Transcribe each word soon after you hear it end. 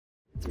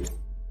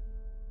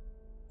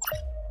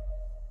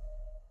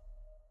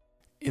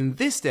In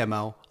this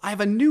demo, I have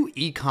a new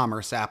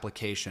e-commerce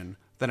application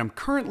that I'm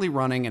currently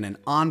running in an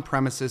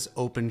on-premises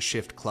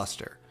OpenShift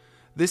cluster.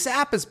 This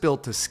app is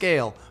built to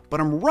scale, but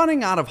I'm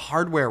running out of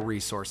hardware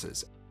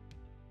resources.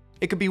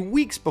 It could be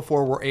weeks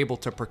before we're able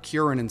to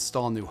procure and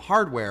install new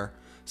hardware,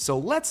 so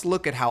let's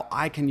look at how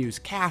I can use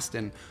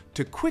Kasten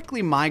to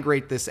quickly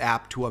migrate this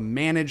app to a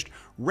managed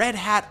Red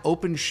Hat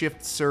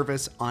OpenShift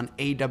service on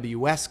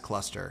AWS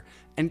cluster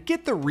and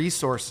get the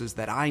resources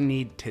that I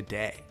need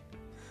today.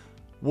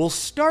 We'll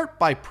start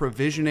by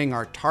provisioning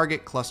our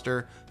target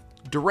cluster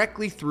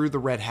directly through the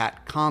Red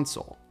Hat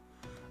console.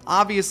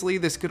 Obviously,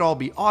 this could all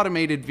be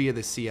automated via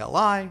the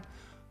CLI,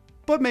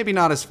 but maybe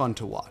not as fun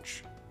to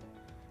watch.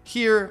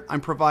 Here,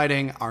 I'm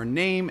providing our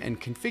name and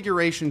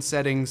configuration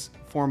settings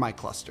for my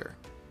cluster.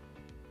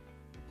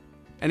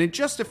 And in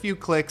just a few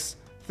clicks,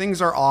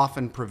 things are off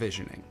and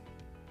provisioning.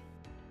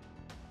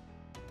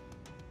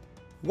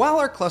 While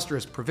our cluster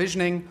is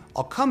provisioning,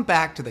 I'll come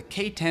back to the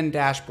K10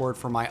 dashboard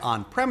for my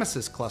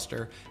on-premises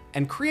cluster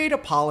and create a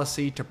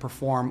policy to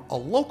perform a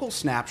local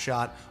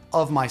snapshot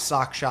of my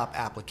sock shop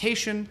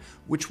application,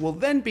 which will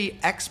then be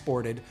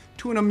exported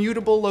to an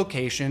immutable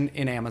location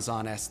in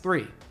Amazon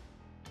S3.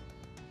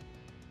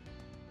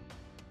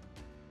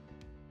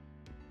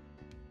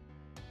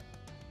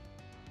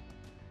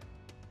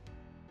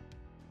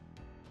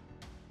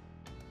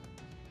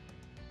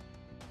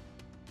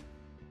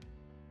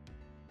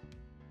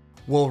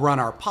 We'll run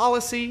our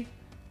policy,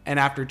 and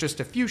after just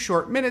a few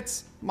short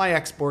minutes, my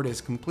export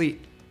is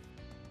complete.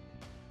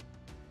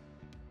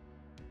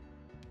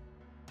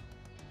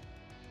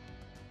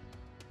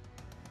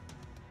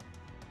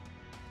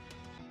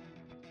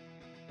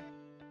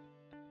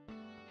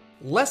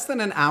 Less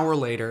than an hour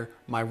later,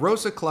 my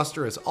ROSA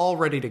cluster is all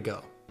ready to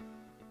go.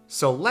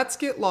 So let's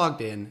get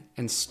logged in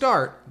and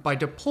start by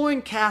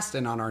deploying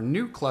Kasten on our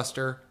new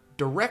cluster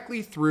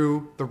directly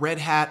through the Red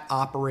Hat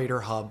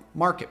Operator Hub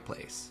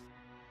Marketplace.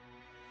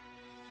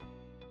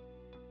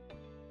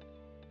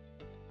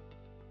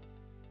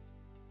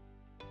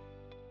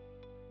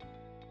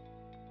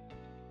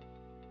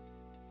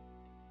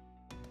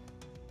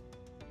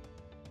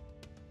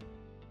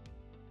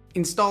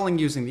 Installing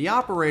using the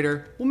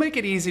operator will make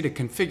it easy to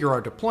configure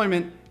our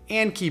deployment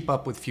and keep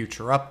up with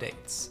future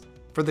updates.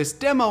 For this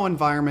demo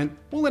environment,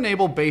 we'll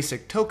enable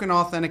basic token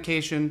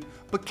authentication,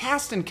 but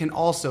Kasten can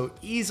also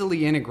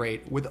easily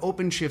integrate with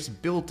OpenShift's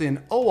built-in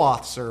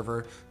OAuth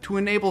server to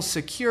enable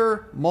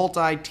secure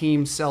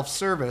multi-team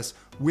self-service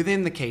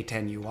within the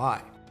K10 UI.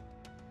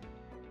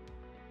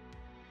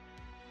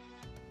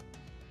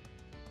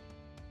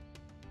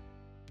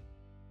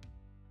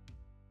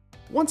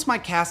 Once my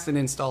Kasten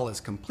install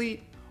is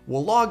complete,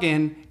 we'll log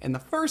in, and the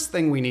first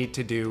thing we need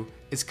to do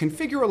is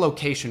configure a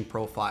location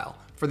profile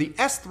for the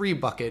S3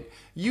 bucket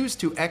used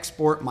to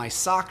export my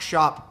sock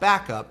shop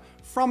backup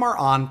from our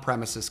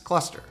on-premises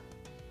cluster.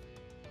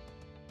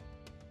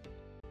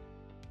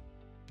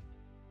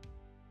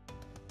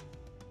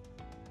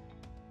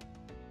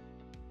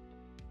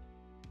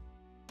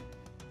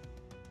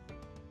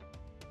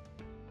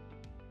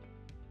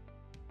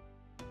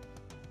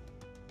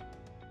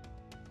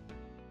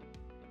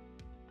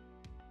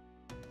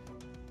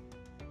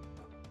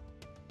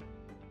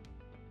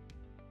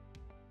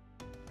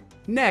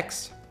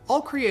 Next,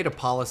 I'll create a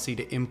policy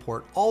to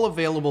import all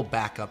available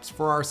backups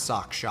for our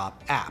sock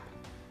shop app,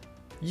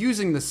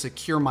 using the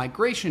secure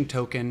migration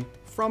token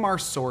from our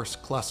source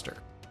cluster.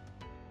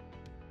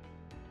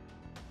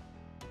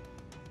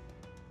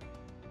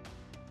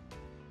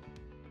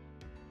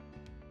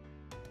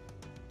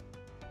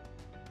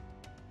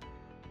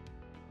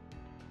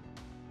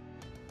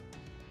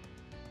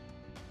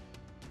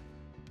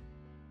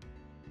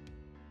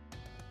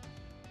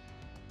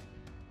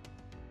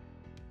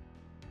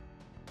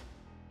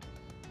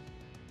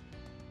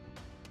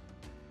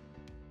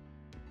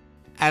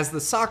 As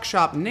the sock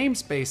shop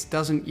namespace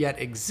doesn't yet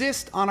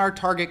exist on our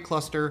target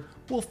cluster,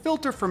 we'll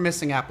filter for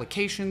missing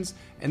applications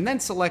and then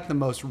select the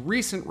most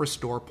recent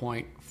restore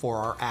point for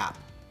our app.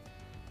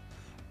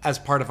 As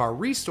part of our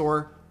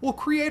restore, we'll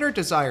create our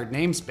desired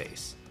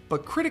namespace,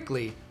 but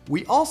critically,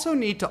 we also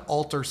need to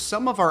alter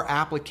some of our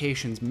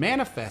application's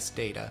manifest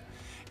data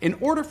in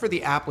order for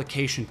the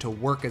application to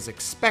work as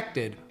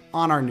expected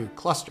on our new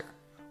cluster.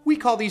 We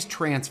call these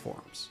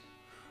transforms.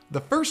 The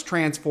first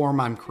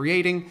transform I'm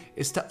creating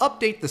is to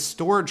update the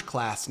storage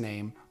class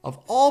name of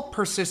all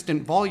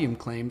persistent volume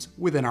claims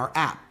within our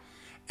app,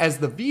 as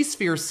the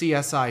vSphere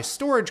CSI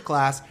storage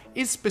class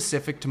is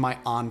specific to my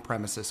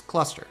on-premises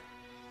cluster.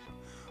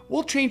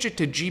 We'll change it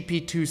to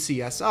GP2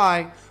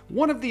 CSI,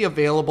 one of the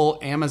available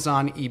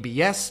Amazon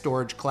EBS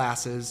storage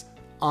classes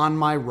on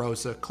my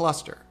ROSA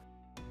cluster.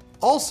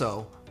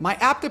 Also, my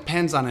app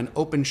depends on an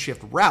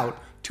OpenShift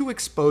route to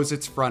expose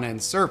its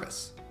front-end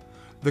service.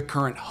 The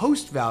current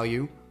host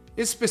value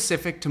is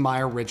specific to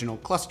my original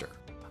cluster.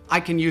 I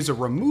can use a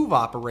remove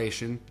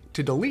operation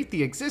to delete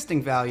the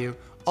existing value,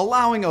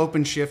 allowing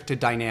OpenShift to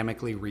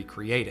dynamically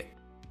recreate it.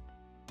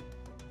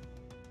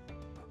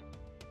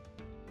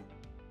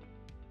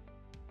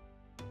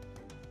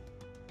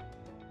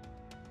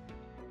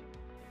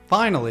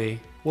 Finally,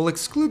 we'll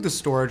exclude the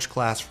storage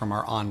class from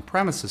our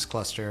on-premises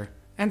cluster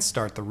and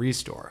start the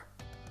restore.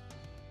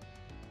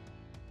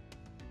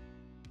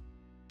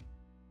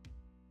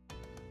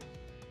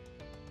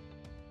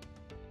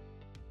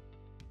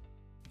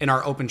 In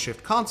our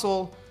OpenShift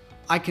console,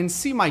 I can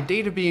see my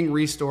data being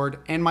restored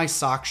and my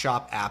Sock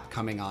Shop app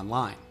coming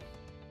online.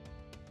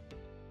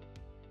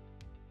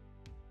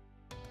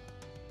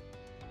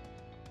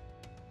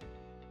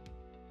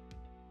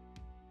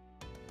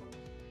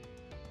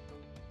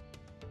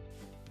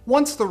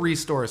 Once the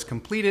restore is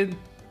completed,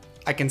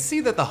 I can see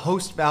that the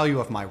host value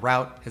of my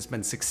route has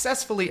been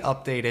successfully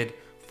updated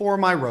for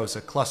my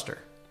Rosa cluster.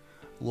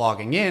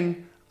 Logging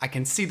in, I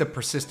can see the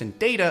persistent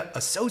data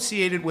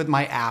associated with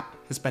my app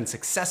has been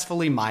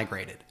successfully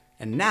migrated,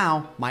 and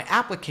now my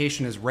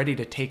application is ready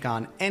to take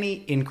on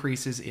any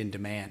increases in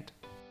demand.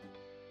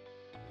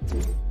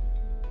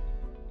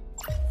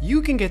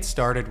 You can get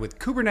started with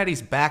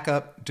Kubernetes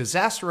backup,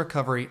 disaster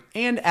recovery,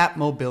 and app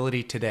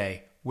mobility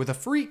today with a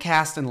free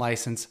Kasten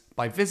license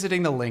by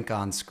visiting the link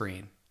on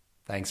screen.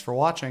 Thanks for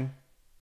watching.